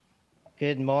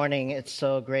Good morning. It's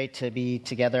so great to be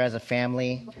together as a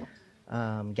family,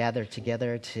 gathered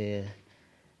together to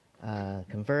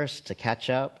converse, to catch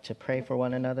up, to pray for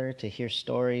one another, to hear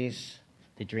stories,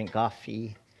 to drink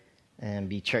coffee, and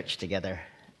be church together.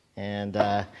 And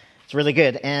it's really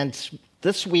good. And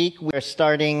this week we're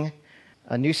starting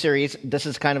a new series. This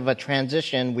is kind of a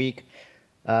transition week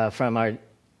from our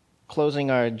closing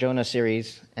our Jonah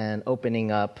series and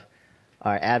opening up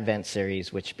our Advent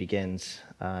series, which begins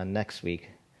next week.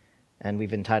 And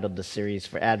we've entitled the series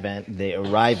for Advent, The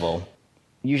Arrival.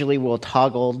 Usually we'll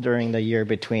toggle during the year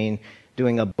between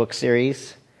doing a book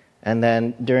series, and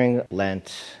then during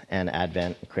Lent and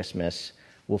Advent, Christmas,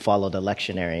 we'll follow the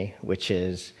lectionary, which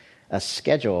is a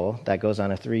schedule that goes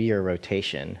on a 3-year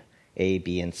rotation, A,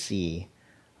 B, and C,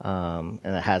 and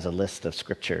it has a list of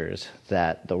scriptures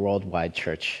that the worldwide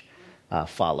church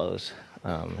follows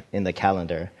in the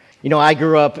calendar. You know, I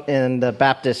grew up in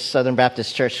the Southern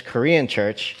Baptist Church, Korean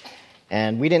church,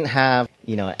 and we didn't have,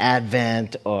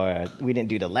 Advent, or we didn't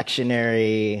do the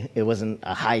lectionary. It wasn't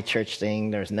a high church thing.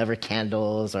 There's never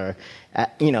candles or,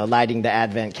 lighting the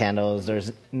Advent candles.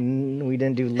 We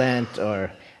didn't do Lent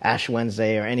or Ash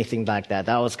Wednesday or anything like that.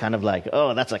 That was kind of like,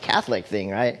 oh, that's a Catholic thing,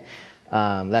 right?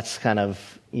 That's kind of,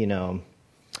 it's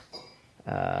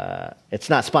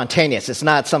not spontaneous. It's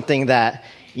not something that,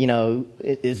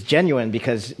 it is genuine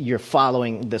because you're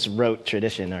following this rote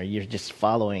tradition or you're just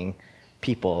following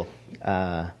people.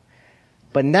 But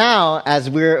now, as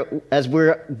we're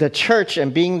the church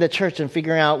and being the church and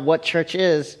figuring out what church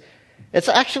is, it's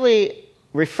actually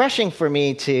refreshing for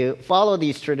me to follow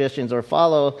these traditions or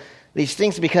follow these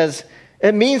things because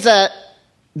it means that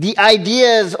the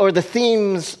ideas or the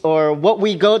themes or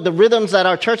the rhythms that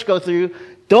our church go through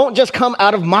don't just come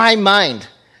out of my mind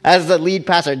as the lead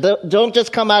pastor. Don't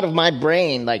just come out of my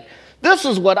brain like, this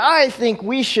is what I think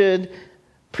we should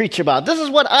preach about. This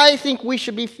is what I think we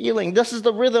should be feeling. This is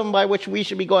the rhythm by which we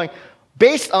should be going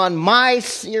based on my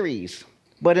series.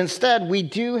 But instead, we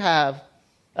do have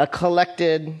a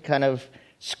collected kind of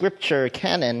scripture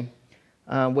canon,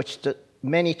 which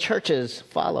many churches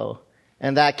follow.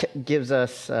 And that gives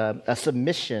us a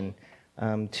submission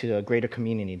to a greater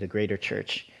community, the greater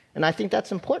church. And I think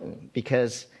that's important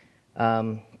because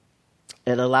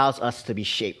it allows us to be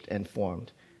shaped and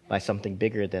formed by something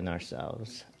bigger than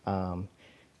ourselves.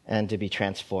 And to be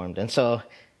transformed. And so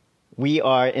we're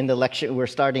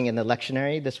starting in the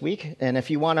lectionary this week. And if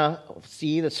you want to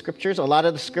see the scriptures, a lot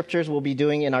of the scriptures we'll be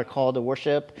doing in our call to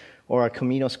worship or our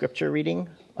communal scripture reading,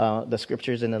 the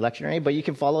scriptures in the lectionary. But you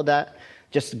can follow that.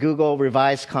 Just Google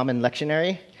Revised Common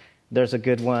Lectionary. There's a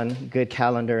good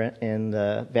calendar in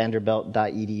the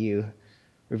vanderbilt.edu.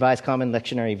 Revised Common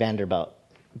Lectionary Vanderbilt.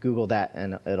 Google that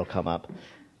and it'll come up.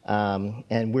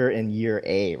 And we're in year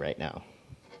A right now.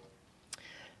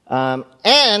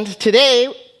 And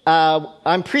today,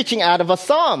 I'm preaching out of a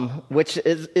psalm, which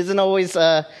isn't always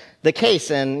the case.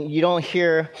 And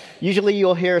usually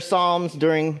you'll hear psalms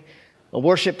during a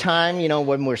worship time,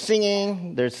 when we're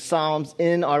singing. There's psalms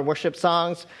in our worship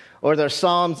songs, or there's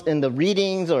psalms in the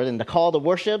readings or in the call to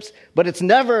worships. But it's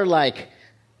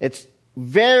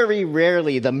very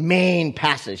rarely the main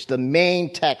passage, the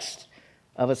main text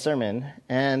of a sermon.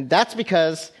 And that's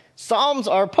because psalms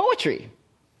are poetry.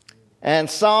 And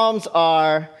psalms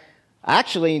are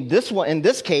actually in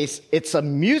this case, it's a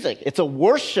music, it's a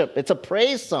worship, it's a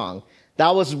praise song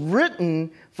that was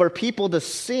written for people to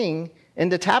sing in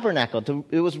the tabernacle.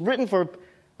 It was written for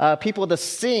people to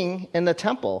sing in the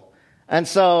temple. And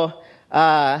so,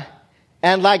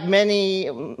 and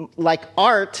like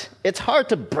art, it's hard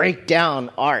to break down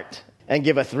art and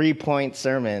give a 3-point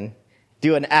sermon,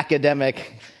 do an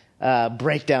academic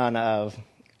breakdown of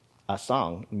a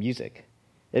song, music.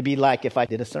 It'd be like if I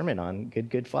did a sermon on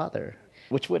Good Father,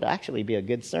 which would actually be a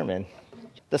good sermon.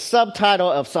 The subtitle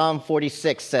of Psalm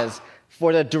 46 says,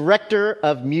 "For the director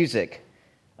of music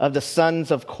of the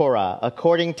sons of Korah,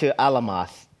 according to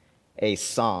Alamoth, a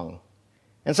song."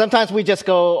 And sometimes we just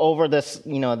go over this,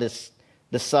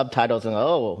 the subtitles and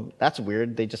oh, that's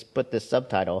weird. They just put this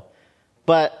subtitle.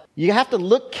 But you have to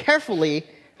look carefully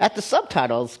at the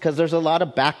subtitles because there's a lot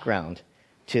of background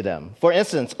to them. For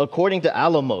instance, according to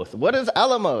Alamoth. What is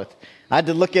Alamoth? I had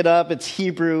to look it up. It's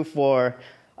Hebrew for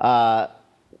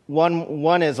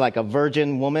one is like a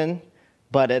virgin woman,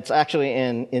 but it's actually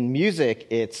in music,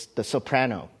 it's the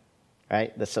soprano,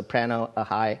 right? The soprano, a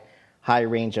high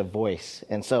range of voice.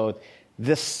 And so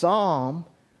this psalm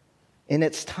in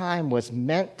its time was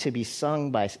meant to be sung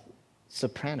by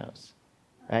sopranos,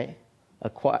 right? A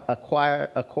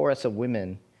chorus of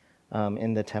women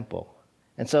in the temple.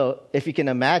 And so if you can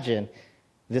imagine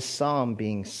this psalm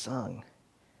being sung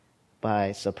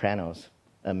by sopranos,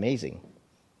 amazing.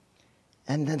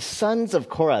 And then sons of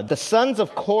Korah. The sons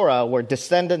of Korah were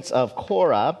descendants of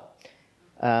Korah,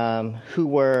 who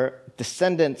were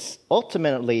descendants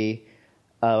ultimately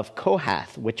of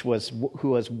Kohath, who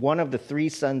was one of the three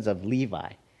sons of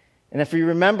Levi. And if you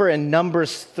remember in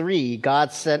Numbers 3,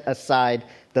 God set aside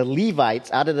the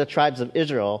Levites out of the tribes of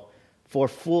Israel for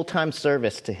full-time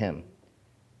service to him,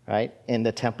 right, in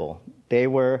the temple. They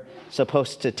were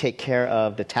supposed to take care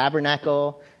of the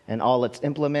tabernacle and all its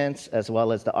implements, as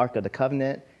well as the Ark of the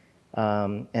Covenant.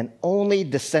 And only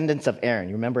descendants of Aaron,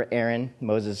 you remember Aaron,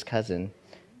 Moses' cousin,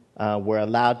 were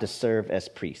allowed to serve as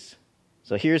priests.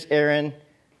 So here's Aaron.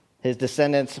 His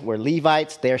descendants were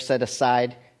Levites. They're set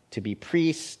aside to be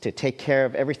priests, to take care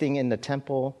of everything in the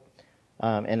temple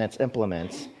and its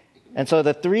implements. And so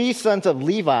the three sons of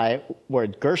Levi were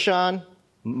Gershon,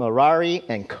 Merari,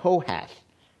 and Kohath.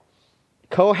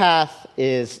 Kohath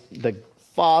is the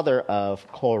father of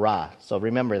Korah. So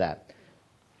remember that.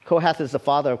 Kohath is the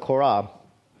father of Korah.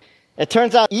 It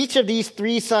turns out each of these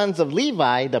three sons of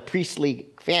Levi, the priestly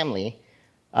family,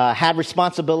 had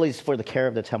responsibilities for the care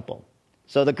of the temple.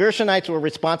 So the Gershonites were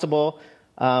responsible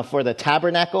for the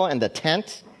tabernacle and the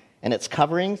tent and its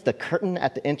coverings, the curtain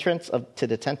at the entrance to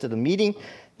the tent of the meeting,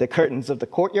 the curtains of the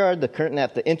courtyard, the curtain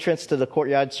at the entrance to the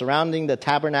courtyard surrounding the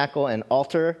tabernacle and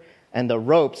altar, and the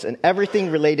ropes and everything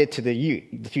related to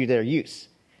their use.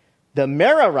 The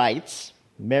Merarites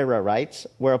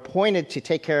were appointed to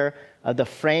take care of the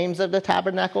frames of the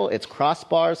tabernacle, its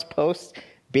crossbars, posts,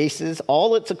 bases,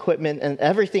 all its equipment, and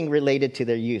everything related to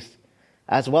their use,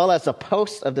 as well as the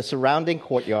posts of the surrounding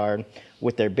courtyard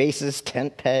with their bases,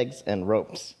 tent pegs, and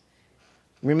ropes.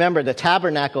 Remember, the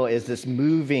tabernacle is this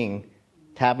moving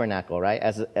tabernacle, right?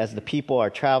 As the people are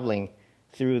traveling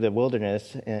through the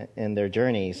wilderness in their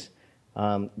journeys,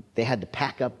 they had to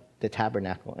pack up the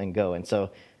tabernacle and go. And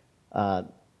so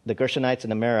the Gershonites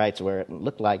and the Merarites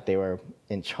looked like they were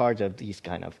in charge of these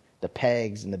kind of the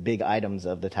pegs and the big items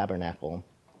of the tabernacle.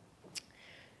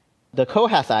 The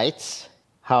Kohathites,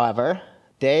 however,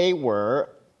 they were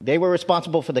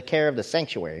responsible for the care of the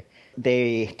sanctuary.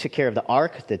 They took care of the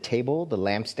ark, the table, the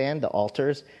lampstand, the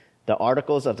altars, the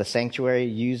articles of the sanctuary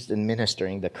used in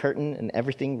ministering, the curtain, and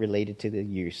everything related to the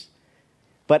use.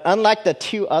 But unlike the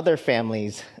two other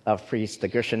families of priests, the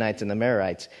Gershonites and the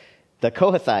Merarites, the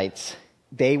Kohathites,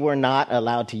 they were not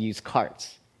allowed to use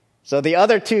carts. So the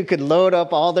other two could load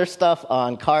up all their stuff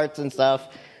on carts and stuff,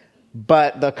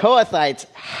 but the Kohathites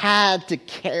had to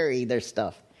carry their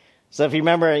stuff. So if you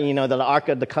remember, the Ark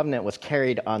of the Covenant was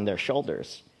carried on their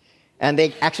shoulders. And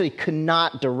they actually could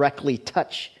not directly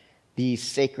touch these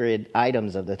sacred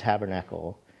items of the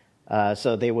tabernacle.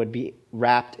 So they would be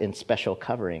wrapped in special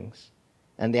coverings,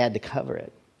 and they had to cover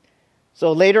it.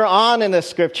 So later on in the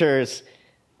scriptures,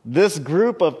 this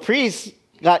group of priests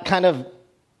got kind of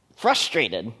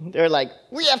frustrated. They're like,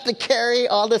 we have to carry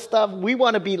all this stuff. We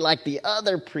want to be like the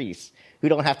other priests who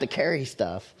don't have to carry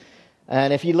stuff.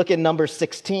 And if you look at Numbers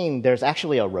 16, there's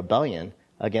actually a rebellion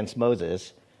against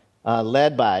Moses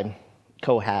led by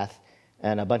Kohath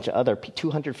and a bunch of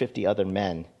 250 other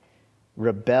men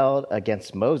rebelled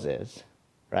against Moses,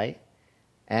 right?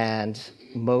 And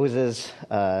Moses,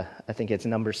 I think it's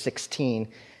Numbers 16,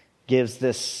 says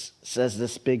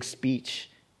this big speech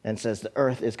and says the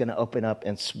earth is going to open up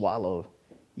and swallow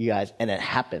you guys. And it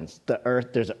happens.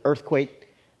 There's an earthquake,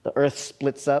 the earth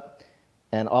splits up,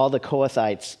 and all the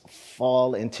Kohathites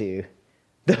fall into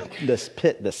this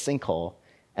pit, the sinkhole,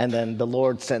 and then the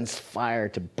Lord sends fire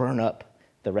to burn up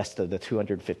the rest of the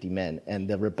 250 men, and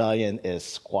the rebellion is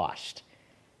squashed.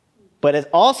 But it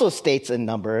also states in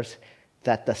Numbers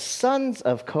that the sons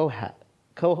of Korah,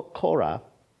 Korah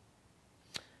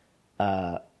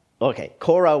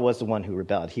was the one who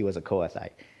rebelled. He was a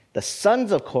Kohathite. The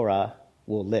sons of Korah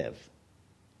will live,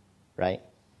 right?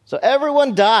 So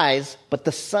everyone dies, but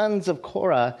the sons of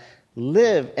Korah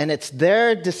live, and it's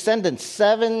their descendants.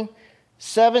 Seven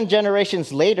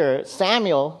generations later,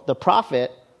 Samuel, the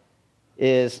prophet,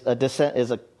 is a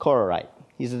Korahite.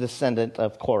 He's a descendant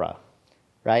of Korah,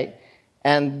 right?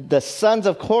 And the sons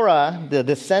of Korah, the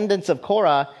descendants of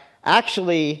Korah,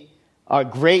 actually are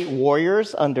great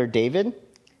warriors under David.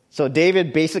 So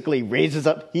David basically raises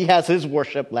up, he has his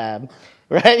worship lab,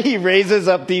 right? He raises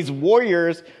up these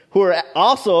warriors who are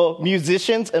also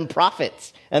musicians and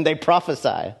prophets, and they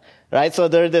prophesy, right? So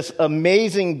they're this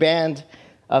amazing band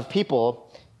of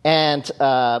people, and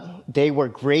they were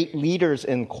great leaders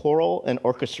in choral and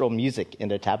orchestral music in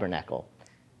the tabernacle.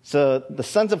 So the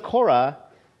sons of Korah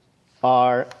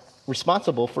are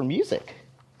responsible for music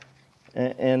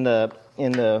in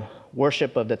the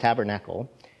worship of the tabernacle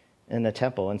in the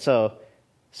temple. And so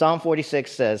Psalm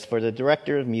 46 says, "For the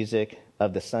director of music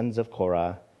of the sons of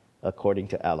Korah, according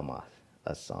to Alamoth,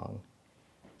 a song.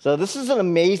 So this is an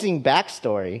amazing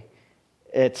backstory.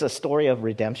 It's a story of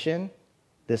redemption.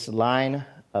 This line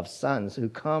of sons who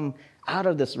come out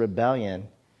of this rebellion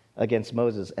against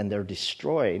Moses, and they're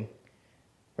destroyed,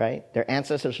 right? Their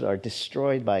ancestors are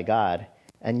destroyed by God,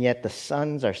 and yet the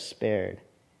sons are spared,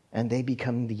 and they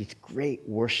become these great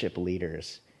worship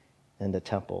leaders in the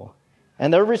temple.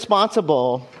 And they're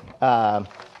responsible.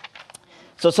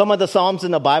 So some of the Psalms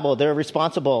in the Bible, they're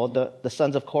responsible, the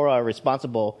sons of Korah are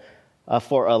responsible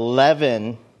for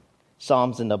 11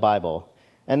 Psalms in the Bible.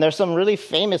 And there's some really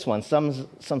famous ones, some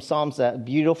Psalms that,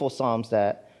 beautiful Psalms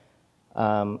that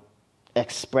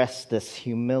express this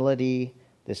humility,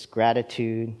 this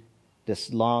gratitude,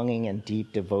 this longing and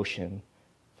deep devotion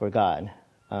for God.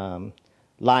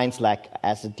 Lines like,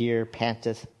 as a deer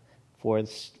panteth for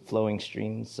the flowing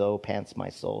streams, so pants my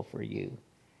soul for you.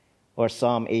 Or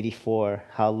Psalm 84,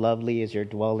 how lovely is your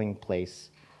dwelling place,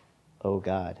 O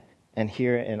God. And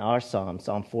here in our Psalm,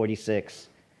 Psalm 46,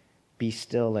 be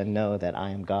still and know that I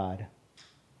am God.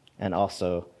 And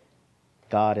also,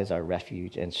 God is our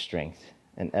refuge and strength,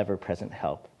 an ever-present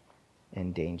help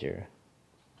in danger.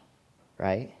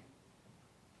 Right?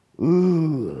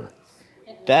 Ooh,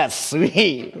 that's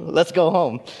sweet. Let's go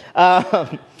home.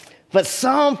 But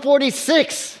Psalm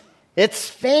 46, it's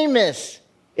famous.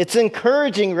 It's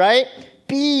encouraging, right?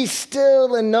 Be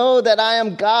still and know that I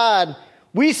am God.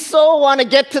 We so want to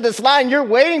get to this line. You're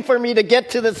waiting for me to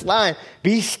get to this line.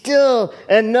 Be still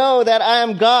and know that I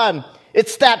am God.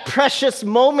 It's that precious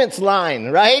moments line,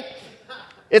 right?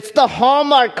 It's the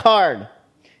Hallmark card.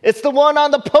 It's the one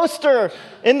on the poster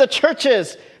in the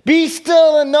churches. Be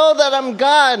still and know that I'm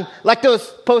God. Like those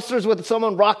posters with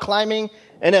someone rock climbing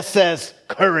and it says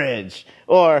courage.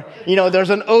 Or, there's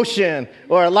an ocean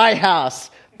or a lighthouse.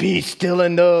 Be still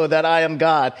and know that I am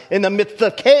God. In the midst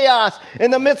of chaos, in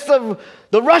the midst of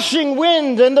the rushing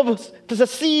wind and the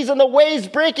seas and the waves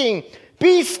breaking,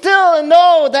 be still and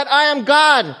know that I am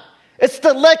God. It's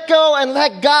the let go and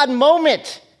let God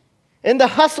moment. In the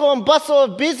hustle and bustle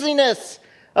of busyness,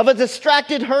 of a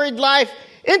distracted, hurried life,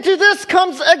 into this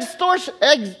comes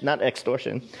not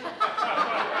extortion.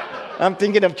 I'm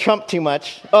thinking of Trump too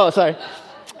much. Oh, sorry.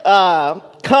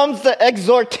 Comes the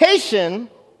exhortation,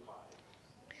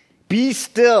 be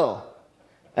still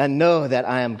and know that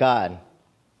I am God.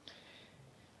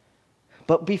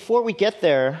 But before we get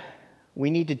there, we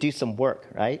need to do some work,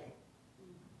 right?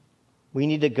 We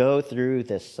need to go through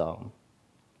this psalm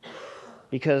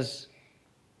because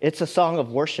it's a song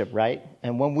of worship, right?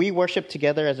 And when we worship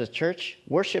together as a church,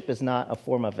 worship is not a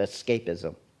form of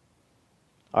escapism.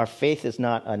 Our faith is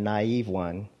not a naive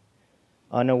one,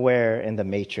 unaware in the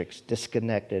matrix,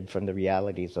 disconnected from the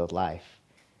realities of life.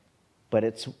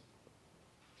 But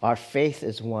our faith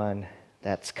is one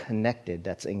that's connected,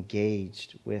 that's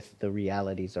engaged with the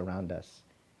realities around us.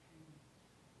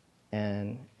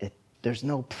 And there's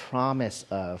no promise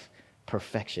of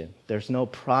perfection. There's no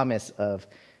promise of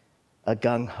a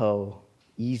gung-ho,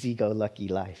 easy-go-lucky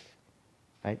life.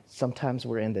 Right? Sometimes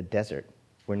we're in the desert.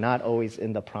 We're not always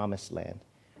in the promised land.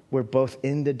 We're both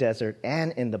in the desert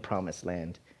and in the promised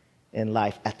land in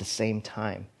life at the same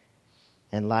time.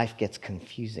 And life gets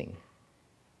confusing.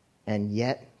 And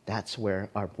yet, that's where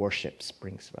our worship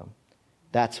springs from.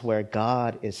 That's where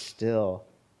God is still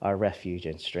our refuge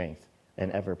and strength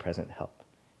and ever-present help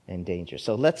in danger.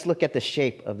 So let's look at the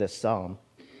shape of this psalm.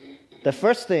 The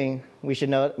first thing we should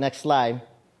know, next slide,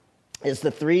 is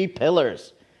the three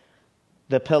pillars.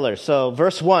 The pillars. So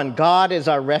verse 1, God is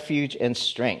our refuge and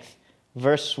strength.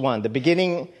 Verse 1, the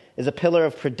beginning is a pillar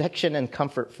of protection and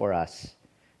comfort for us.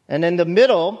 And in the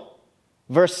middle,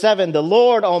 verse 7, the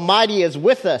Lord Almighty is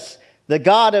with us. The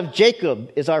God of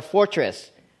Jacob is our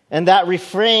fortress. And that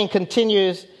refrain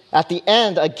continues at the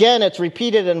end. Again, it's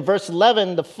repeated in verse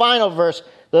 11, the final verse.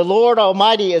 The Lord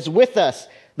Almighty is with us.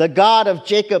 The God of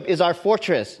Jacob is our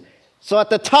fortress. So at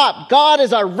the top, God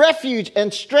is our refuge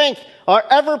and strength, our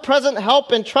ever-present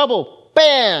help in trouble.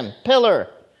 Bam! Pillar.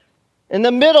 In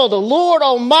the middle, the Lord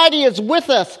Almighty is with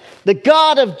us. The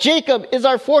God of Jacob is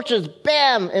our fortress.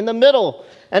 Bam! In the middle.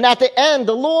 And at the end,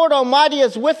 the Lord Almighty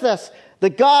is with us. The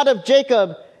God of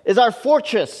Jacob is our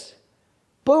fortress.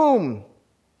 Boom!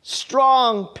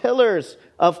 Strong pillars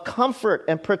of comfort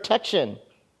and protection.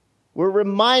 We're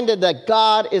reminded that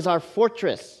God is our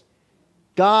fortress.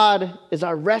 God is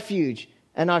our refuge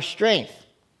and our strength.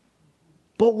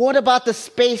 But what about the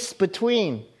space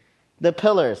between the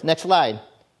pillars? Next slide.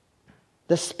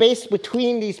 The space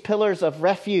between these pillars of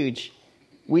refuge,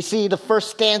 we see the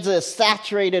first stanza is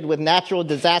saturated with natural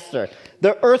disaster.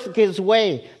 The earth gives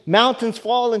way. Mountains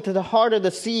fall into the heart of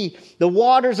the sea. The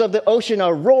waters of the ocean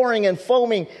are roaring and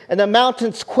foaming, and the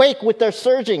mountains quake with their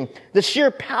surging. The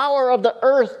sheer power of the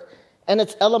earth and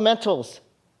its elementals.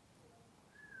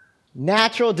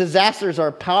 Natural disasters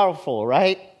are powerful,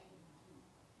 right?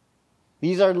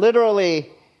 These are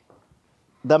literally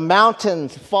the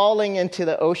mountains falling into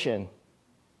the ocean.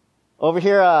 Over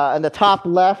here on the top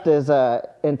left is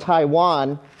in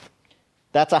Taiwan.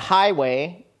 That's a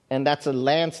highway, and that's a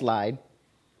landslide.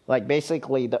 Like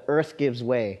basically the earth gives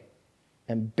way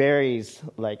and buries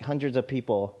like hundreds of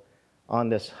people on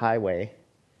this highway.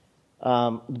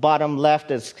 Bottom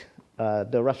left is the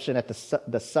eruption at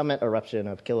the summit eruption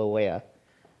of Kilauea,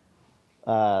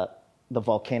 the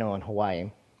volcano in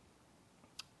Hawaii.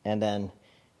 And then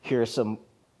here's the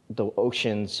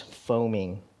oceans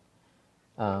foaming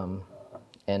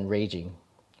and raging.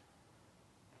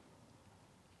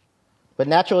 But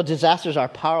natural disasters are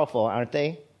powerful, aren't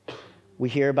they? We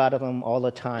hear about them all the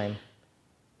time.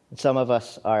 Some of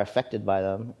us are affected by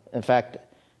them. In fact,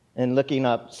 in looking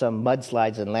up some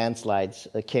mudslides and landslides,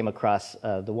 I came across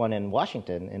the one in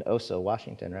Washington, in Oso,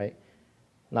 Washington, right?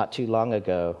 Not too long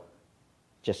ago,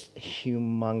 just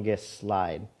humongous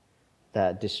slide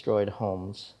that destroyed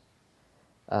homes.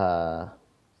 They're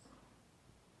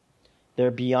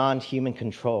beyond human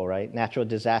control, right? Natural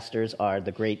disasters are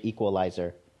the great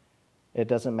equalizer. It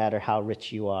doesn't matter how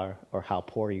rich you are or how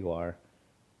poor you are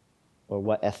or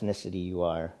what ethnicity you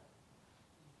are.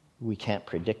 We can't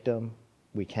predict them.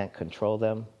 We can't control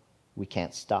them. We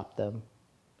can't stop them.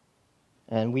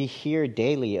 And we hear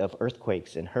daily of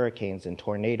earthquakes and hurricanes and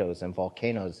tornadoes and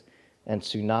volcanoes and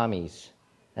tsunamis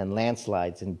and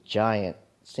landslides and giant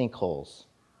sinkholes.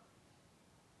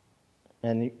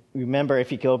 And remember,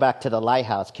 if you go back to the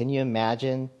lighthouse, can you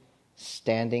imagine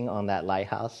standing on that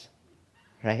lighthouse,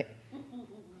 right?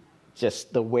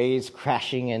 Just the waves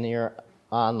crashing and you're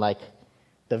on like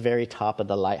the very top of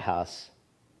the lighthouse.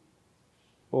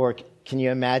 Or can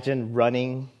you imagine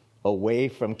running away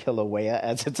from Kilauea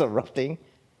as it's erupting?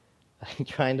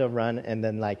 Trying to run and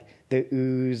then like the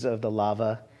ooze of the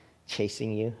lava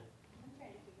chasing you.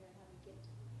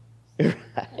 Right.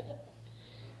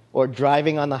 Or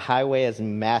driving on the highway as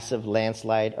massive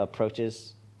landslide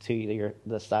approaches to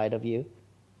the side of you.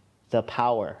 The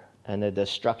power and the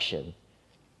destruction.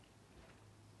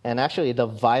 And actually the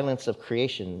violence of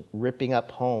creation, ripping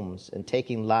up homes and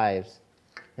taking lives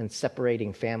and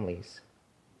separating families.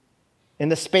 In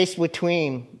the space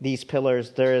between these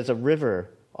pillars, there is a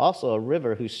river, also a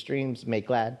river whose streams make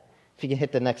glad. If you can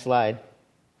hit the next slide.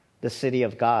 The city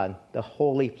of God, the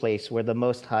holy place where the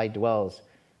Most High dwells.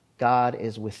 God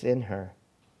is within her.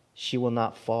 She will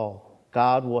not fall.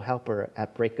 God will help her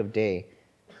at break of day.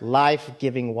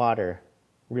 Life-giving water,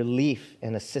 relief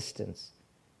and assistance.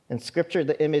 In Scripture,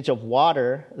 the image of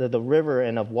water, the river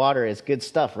and of water is good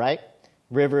stuff, right?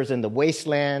 Rivers in the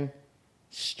wasteland,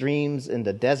 streams in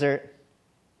the desert,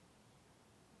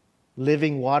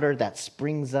 living water that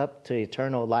springs up to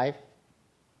eternal life.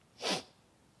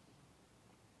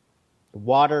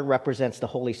 Water represents the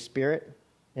Holy Spirit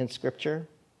in Scripture.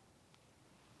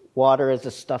 Water is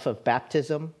the stuff of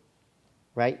baptism,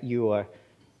 right? You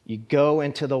go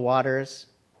into the waters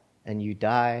and you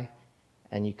die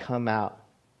and you come out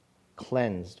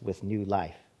cleansed with new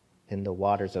life in the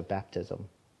waters of baptism.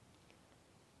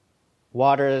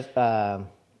 Water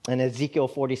in Ezekiel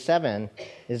 47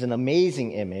 is an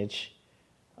amazing image.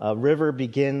 A river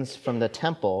begins from the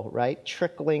temple, right?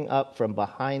 Trickling up from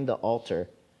behind the altar.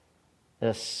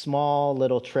 A small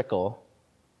little trickle.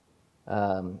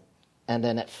 And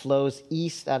then it flows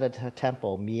east out of the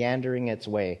temple, meandering its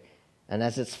way. And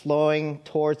as it's flowing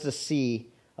towards the sea,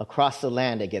 across the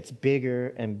land, it gets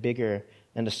bigger and bigger.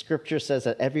 And the Scripture says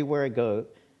that everywhere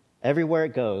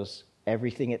it goes,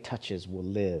 everything it touches will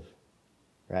live,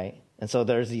 right? And so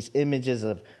there's these images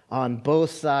of on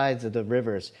both sides of the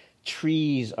rivers,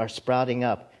 trees are sprouting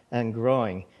up and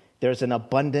growing. There's an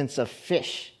abundance of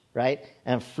fish, right?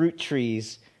 And fruit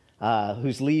trees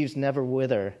whose leaves never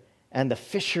wither. And the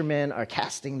fishermen are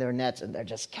casting their nets and they're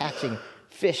just catching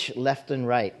fish left and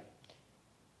right.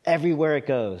 Everywhere it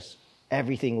goes,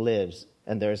 everything lives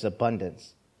and there's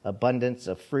abundance. Abundance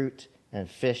of fruit and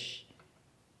fish.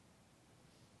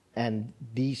 And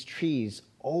these trees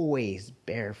always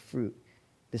bear fruit.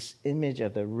 This image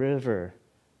of the river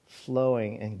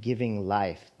flowing and giving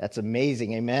life. That's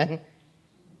amazing, amen?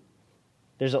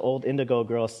 There's an old Indigo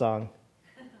Girls song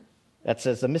that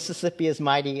says, the Mississippi is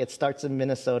mighty. It starts in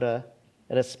Minnesota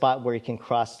at a spot where you can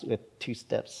cross with 2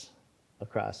 steps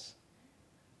across.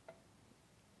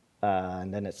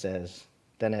 And then it says,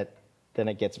 then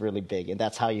it gets really big. And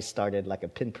that's how you started, like a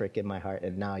pinprick in my heart.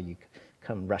 And now you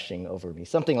come rushing over me.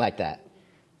 Something like that.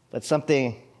 But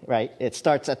something, right? It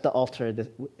starts at the altar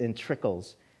and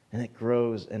trickles, and it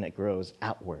grows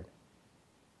outward.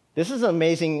 This is an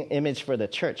amazing image for the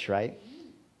church, right?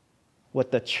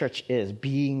 What the church is,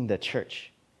 being the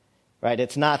church, right?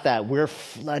 It's not that we're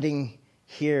flooding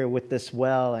here with this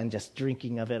well and just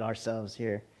drinking of it ourselves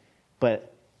here,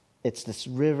 but it's this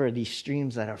river, these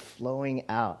streams that are flowing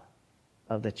out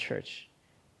of the church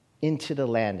into the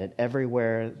land, and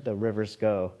everywhere the rivers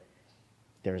go,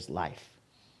 there's life.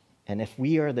 And if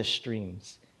we are the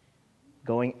streams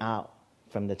going out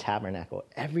from the tabernacle,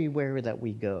 everywhere that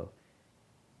we go,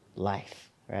 life,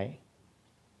 right?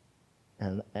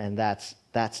 And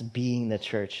that's being the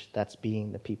church. That's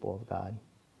being the people of God.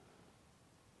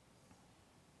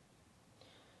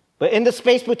 But in the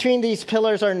space between these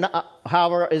pillars,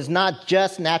 however, is not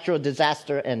just natural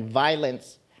disaster and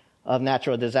violence of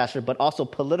natural disaster, but also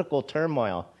political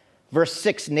turmoil. Verse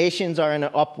 6, nations are in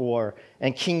an uproar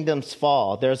and kingdoms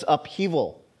fall. There's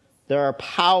upheaval. There are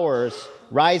powers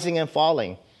rising and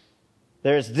falling.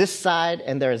 There's this side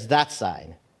and there's that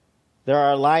side. There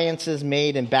are alliances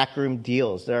made and backroom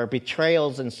deals. There are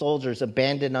betrayals and soldiers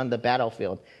abandoned on the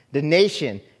battlefield. The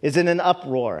nation is in an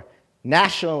uproar.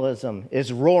 Nationalism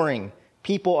is roaring.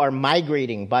 People are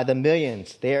migrating by the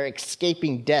millions. They are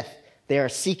escaping death. They are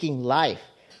seeking life.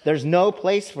 There's no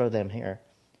place for them here.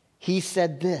 He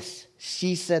said this.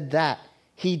 She said that.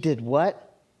 He did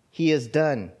what? He has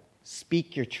done.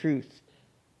 Speak your truth.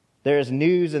 There is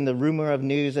news and the rumor of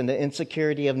news and the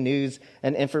insecurity of news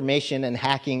and information and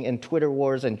hacking and Twitter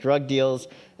wars and drug deals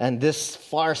and this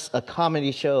farce, a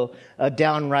comedy show, a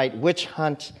downright witch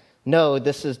hunt. No,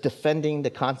 this is defending the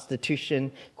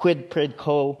Constitution, quid pro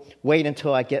quo, wait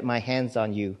until I get my hands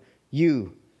on you.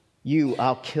 You,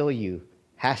 I'll kill you.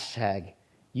 Hashtag,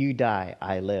 you die,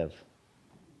 I live.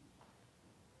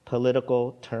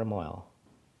 Political turmoil.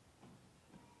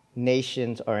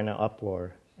 Nations are in an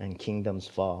uproar and kingdoms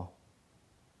fall.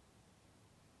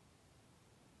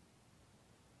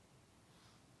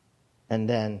 And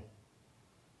then,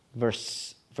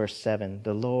 verse 7,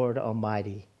 the Lord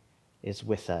Almighty is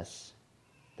with us.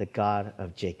 The God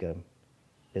of Jacob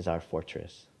is our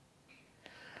fortress.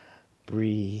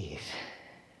 Breathe.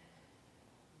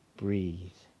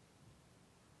 Breathe.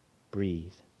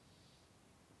 Breathe.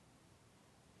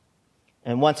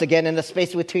 And once again, in the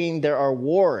space between, there are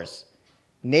wars.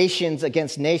 Nations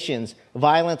against nations,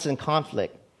 violence and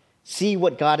conflict. See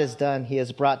what God has done. He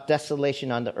has brought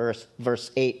desolation on the earth. Verse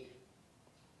 8.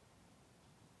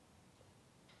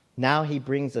 Now he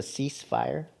brings a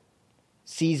ceasefire,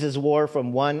 seizes war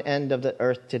from one end of the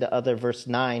earth to the other. Verse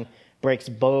 9. Breaks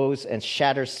bows and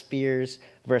shatters spears.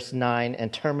 Verse 9.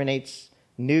 And terminates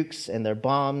nukes and their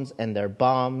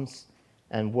bombs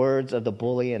and words of the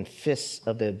bully and fists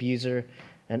of the abuser.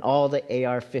 And all the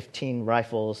AR-15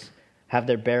 rifles have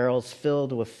their barrels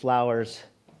filled with flowers,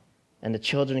 and the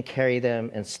children carry them,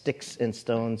 and sticks and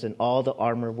stones, and all the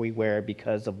armor we wear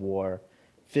because of war.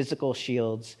 Physical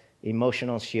shields,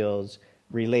 emotional shields,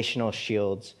 relational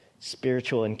shields,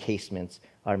 spiritual encasements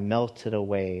are melted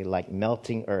away like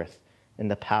melting earth in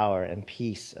the power and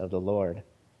peace of the Lord.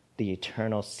 The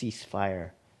eternal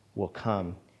ceasefire will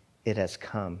come. It has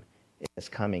come. It is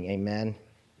coming. Amen.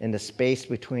 In the space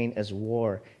between is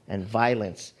war and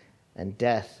violence and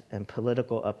death and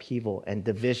political upheaval and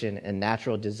division and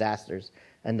natural disasters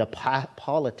and the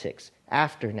politics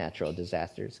after natural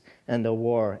disasters and the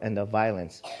war and the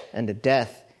violence and the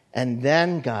death. And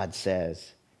then God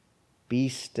says, be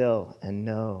still and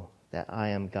know that I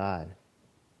am God.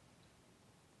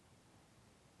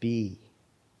 Be.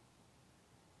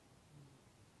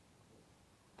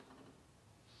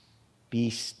 Be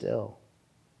still.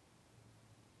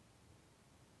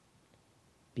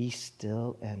 Be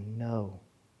still and know.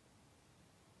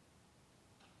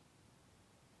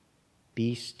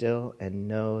 Be still and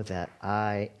know that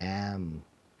I am.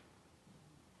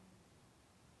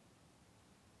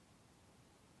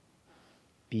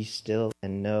 Be still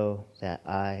and know that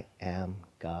I am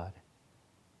God.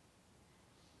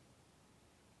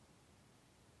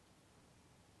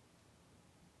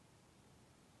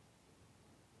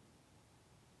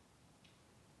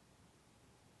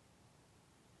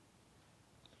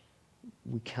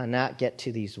 We cannot get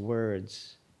to these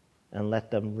words and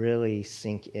let them really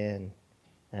sink in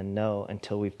and know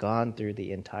until we've gone through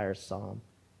the entire psalm,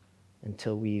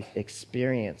 until we've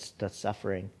experienced the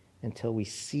suffering, until we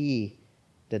see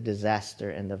the disaster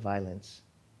and the violence,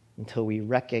 until we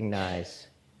recognize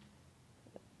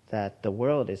that the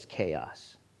world is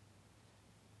chaos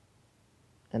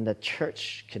and the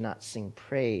church cannot sing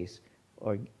praise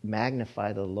or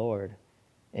magnify the Lord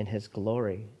in his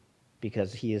glory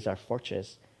because he is our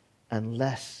fortress,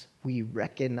 unless we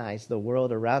recognize the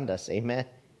world around us. Amen?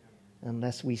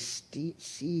 Unless we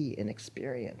see and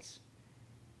experience.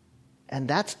 And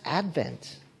that's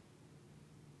Advent.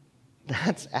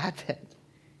 That's Advent.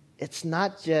 It's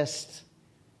not just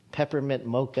peppermint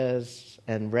mochas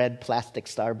and red plastic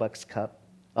Starbucks cup,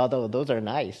 although those are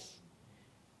nice.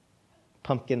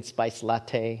 Pumpkin spice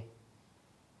latte.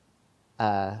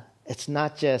 It's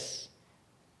not just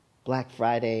Black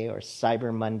Friday or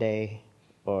Cyber Monday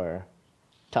or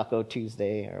Taco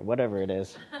Tuesday or whatever it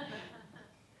is.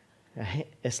 Right?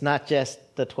 It's not just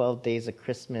the 12 days of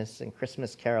Christmas and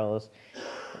Christmas carols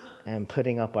and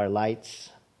putting up our lights.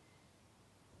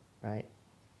 Right?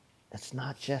 It's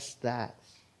not just that.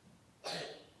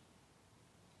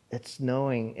 It's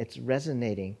knowing, it's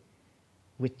resonating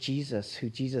with Jesus, who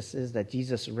Jesus is, that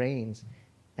Jesus reigns.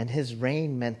 And his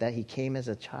reign meant that he came as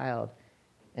a child.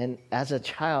 And as a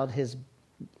child,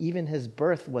 even his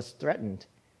birth was threatened.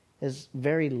 His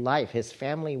very life, his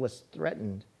family was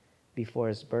threatened before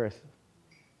his birth.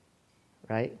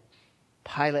 Right?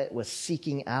 Pilate was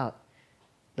seeking out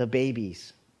the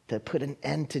babies to put an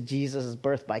end to Jesus'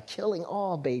 birth by killing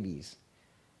all babies.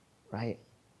 Right?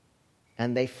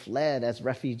 And they fled as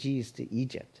refugees to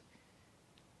Egypt.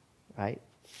 Right?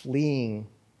 Fleeing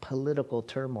political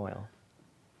turmoil.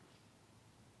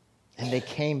 And they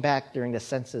came back during the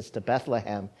census to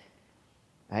Bethlehem,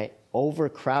 right?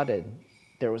 Overcrowded.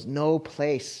 There was no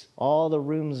place. All the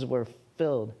rooms were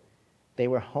filled. They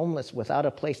were homeless without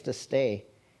a place to stay.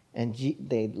 And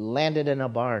they landed in a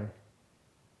barn.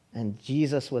 And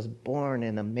Jesus was born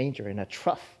in a manger, in a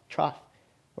trough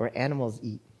where animals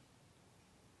eat.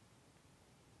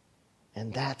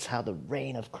 And that's how the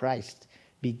reign of Christ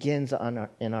begins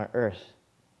in our earth.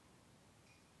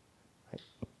 Right?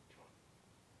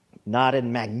 Not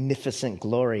in magnificent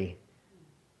glory.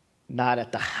 Not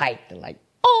at the height, like,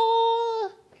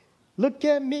 oh, look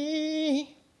at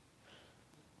me.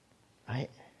 Right?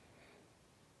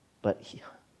 But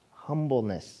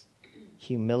humbleness,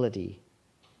 humility,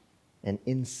 and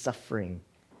in suffering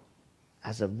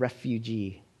as a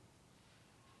refugee,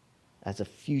 as a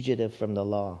fugitive from the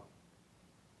law.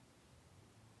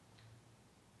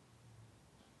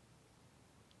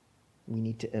 We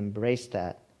need to embrace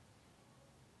that.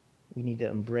 We need to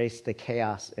embrace the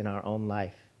chaos in our own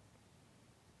life.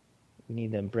 We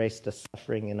need to embrace the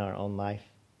suffering in our own life.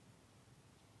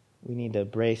 We need to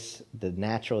embrace the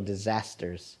natural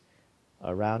disasters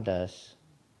around us.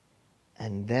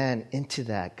 And then into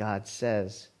that, God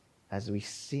says, as we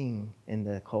sing in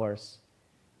the chorus,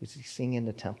 as we sing in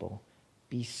the temple,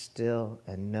 be still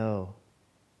and know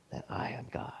that I am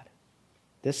God.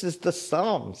 This is the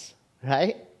Psalms,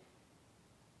 right?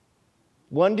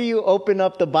 When do you open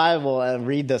up the Bible and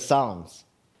read the Psalms?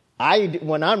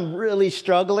 When I'm really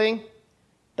struggling,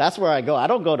 that's where I go. I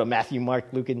don't go to Matthew, Mark,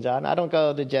 Luke, and John. I don't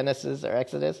go to Genesis or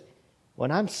Exodus.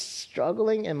 When I'm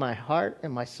struggling in my heart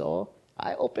and my soul,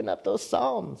 I open up those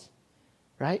Psalms,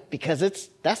 right? Because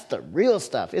that's the real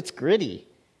stuff. It's gritty.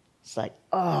 It's like,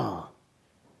 oh,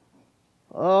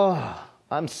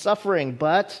 I'm suffering,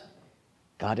 but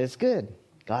God is good.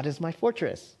 God is my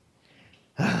fortress.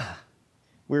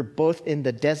 We're both in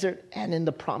the desert and in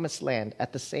the promised land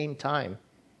at the same time.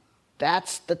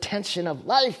 That's the tension of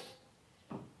life.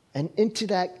 And into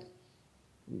that,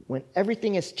 when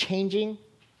everything is changing,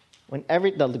 when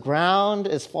the ground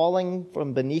is falling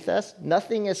from beneath us,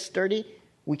 nothing is sturdy,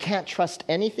 we can't trust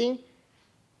anything,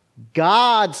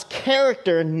 God's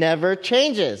character never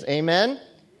changes. Amen?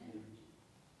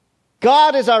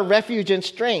 God is our refuge and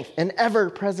strength, an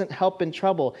ever-present help in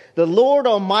trouble. The Lord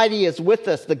Almighty is with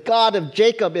us. The God of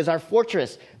Jacob is our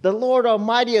fortress. The Lord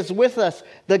Almighty is with us.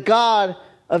 The God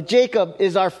of Jacob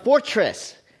is our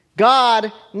fortress.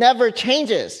 God never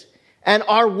changes. And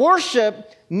our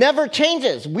worship never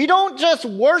changes. We don't just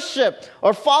worship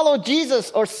or follow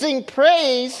Jesus or sing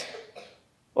praise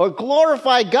or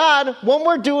glorify God when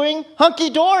we're doing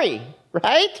hunky-dory,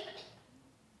 right?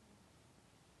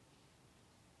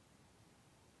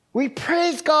 We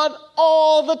praise God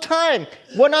all the time.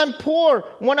 When I'm poor,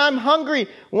 when I'm hungry,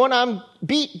 when I'm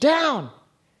beat down.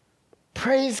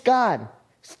 Praise God.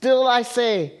 Still I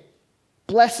say,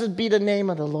 blessed be the name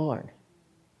of the Lord.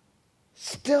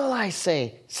 Still I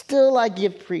say, still I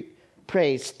give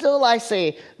praise. Still I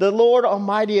say, the Lord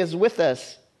Almighty is with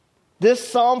us. This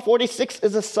Psalm 46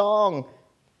 is a song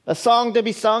to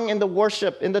be sung in the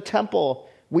worship, in the temple.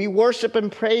 We worship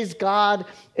and praise God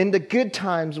in the good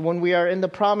times when we are in the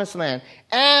promised land.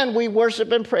 And we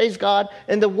worship and praise God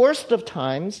in the worst of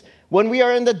times when we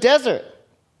are in the desert.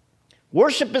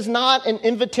 Worship is not an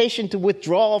invitation to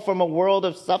withdraw from a world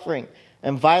of suffering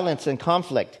and violence and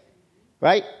conflict.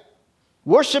 right?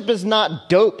 Worship is not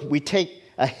dope we take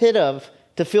a hit of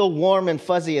to feel warm and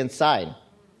fuzzy inside.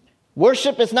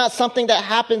 Worship is not something that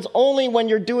happens only when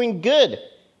you're doing good.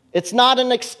 It's not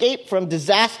an escape from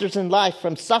disasters in life,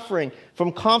 from suffering,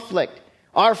 from conflict.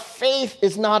 Our faith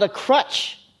is not a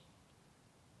crutch.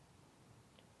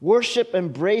 Worship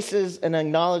embraces and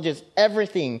acknowledges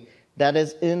everything that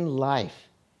is in life.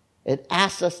 It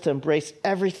asks us to embrace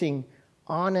everything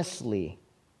honestly,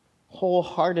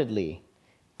 wholeheartedly,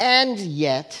 and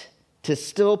yet to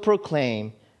still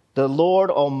proclaim the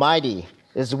Lord Almighty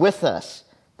is with us.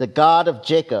 The God of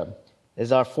Jacob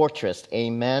is our fortress.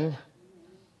 Amen.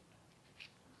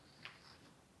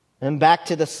 And back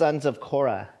to the sons of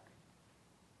Korah.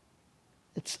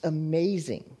 It's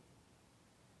amazing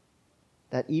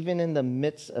that even in the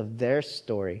midst of their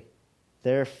story,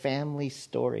 their family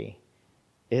story,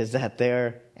 is that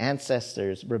their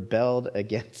ancestors rebelled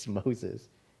against Moses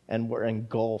and were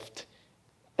engulfed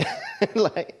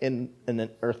like in an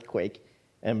earthquake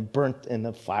and burnt in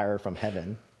the fire from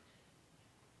heaven.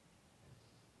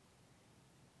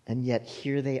 And yet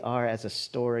here they are as a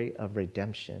story of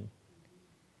redemption,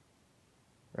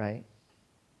 right?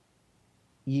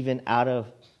 Even out of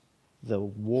the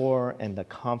war and the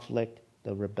conflict,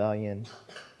 the rebellion,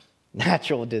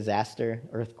 natural disaster,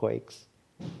 earthquakes,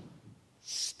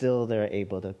 still they're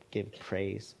able to give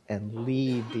praise and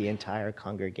lead the entire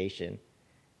congregation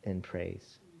in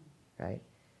praise, right?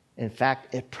 In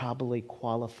fact, it probably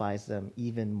qualifies them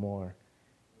even more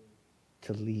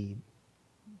to lead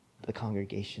the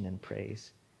congregation in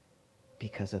praise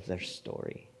because of their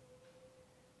story.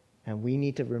 And we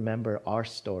need to remember our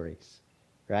stories,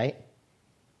 right?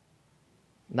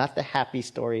 Not the happy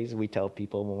stories we tell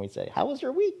people when we say, "How was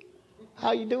your week?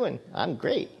 How you doing?" "I'm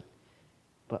great."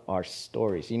 But our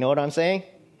stories. You know what I'm saying?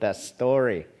 That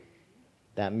story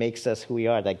that makes us who we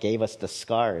are, that gave us the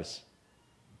scars,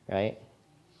 right?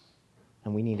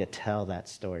 And we need to tell that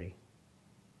story.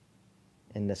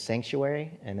 In the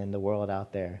sanctuary and in the world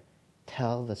out there,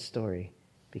 tell the story,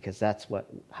 because that's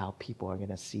how people are going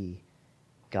to see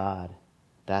God.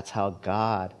 That's how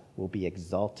God will be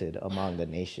exalted among the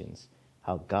nations,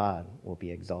 how God will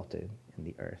be exalted in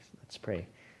the earth. Let's pray.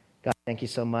 God, thank you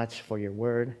so much for your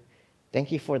word.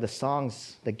 Thank you for the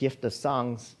songs, the gift of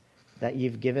songs that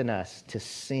you've given us to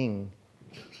sing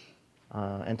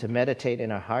and to meditate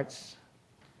in our hearts.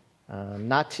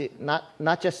 Not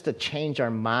just to change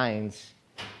our minds,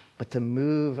 but to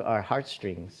move our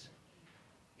heartstrings,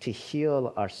 to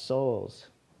heal our souls,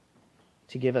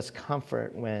 to give us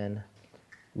comfort when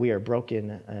we are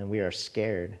broken and we are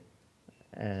scared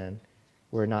and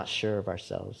we're not sure of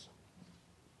ourselves.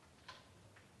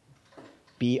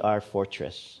 Be our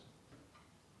fortress.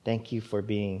 Thank you for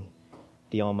being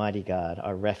the Almighty God,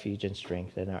 our refuge and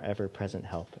strength, and our ever-present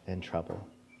help in trouble.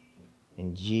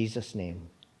 In Jesus' name,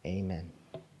 amen.